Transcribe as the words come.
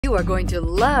You are going to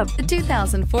love the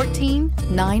 2014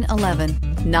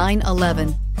 911.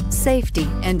 911. Safety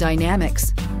and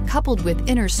dynamics, coupled with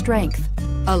inner strength,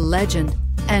 a legend,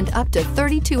 and up to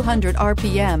 3,200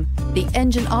 RPM, the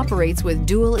engine operates with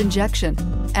dual injection.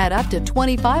 At up to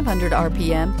 2,500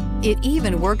 RPM, it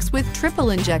even works with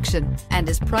triple injection and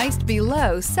is priced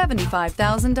below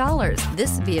 $75,000.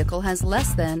 This vehicle has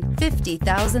less than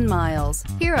 50,000 miles.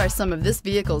 Here are some of this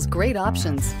vehicle's great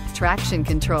options: traction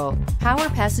control, power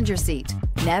passenger seat,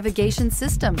 navigation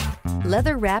system,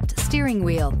 leather-wrapped steering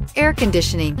wheel, air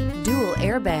conditioning, dual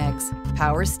airbags,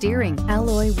 power steering,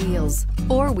 alloy wheels,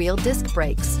 four-wheel disc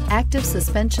brakes, active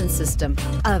suspension system.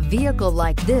 A vehicle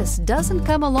like this doesn't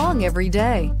come along every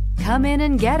day. Come in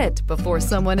and get it before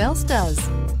someone else does.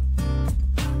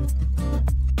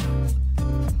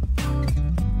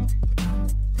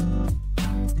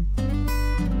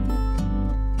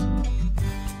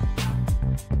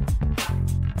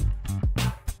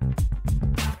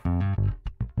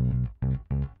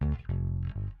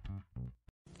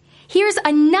 Here's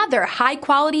another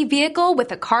high-quality vehicle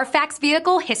with a CARFAX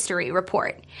Vehicle History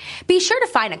Report. Be sure to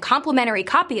find a complimentary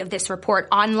copy of this report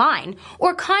online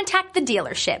or contact the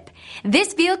dealership.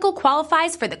 This vehicle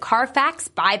qualifies for the CARFAX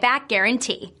Buyback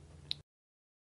Guarantee.